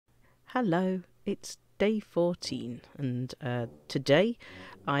Hello, it's day 14, and today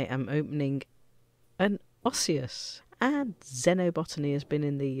I am opening an osseous. And xenobotany has been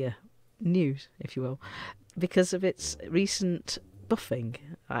in the news, if you will, because of its recent buffing,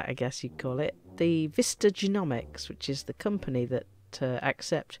 I guess you'd call it. The Vista Genomics, which is the company that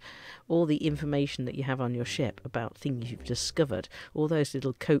accept all the information that you have on your ship about things you've discovered, all those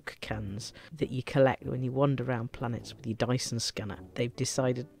little Coke cans that you collect when you wander around planets with your Dyson scanner. They've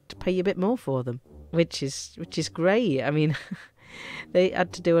decided to pay you a bit more for them, which is great. I mean, they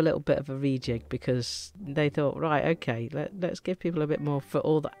had to do a little bit of a rejig because they thought, right, okay, let's give people a bit more for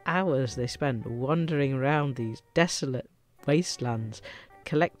all the hours they spend wandering around these desolate wastelands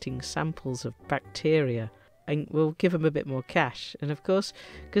collecting samples of bacteria, and we'll give them a bit more cash. And of course,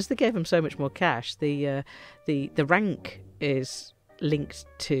 because they gave them so much more cash, the rank is linked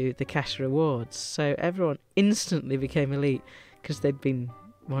to the cash rewards, so everyone instantly became elite because they'd been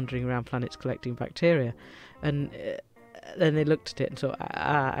wandering around planets collecting bacteria. And then they looked at it and thought,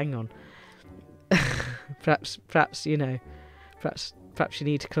 hang on, perhaps you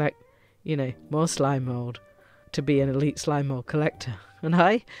need to collect more slime mold to be an elite slime mold collector. And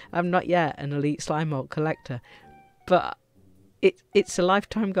I'm not yet an elite slime mold collector, but it's a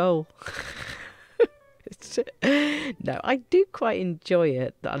lifetime goal. No, I do quite enjoy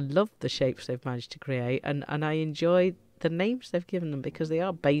it. I love the shapes they've managed to create, and I enjoy the names they've given them because they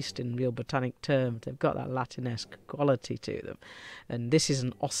are based in real botanic terms. They've got that Latinesque quality to them. And this is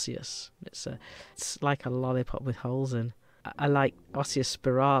an osseous. It's like a lollipop with holes in. I like Osseous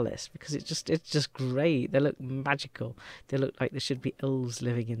spiralis because it's just great. They look magical. They look like there should be elves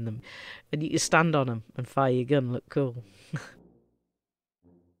living in them, and you can stand on them and fire your gun. Look cool.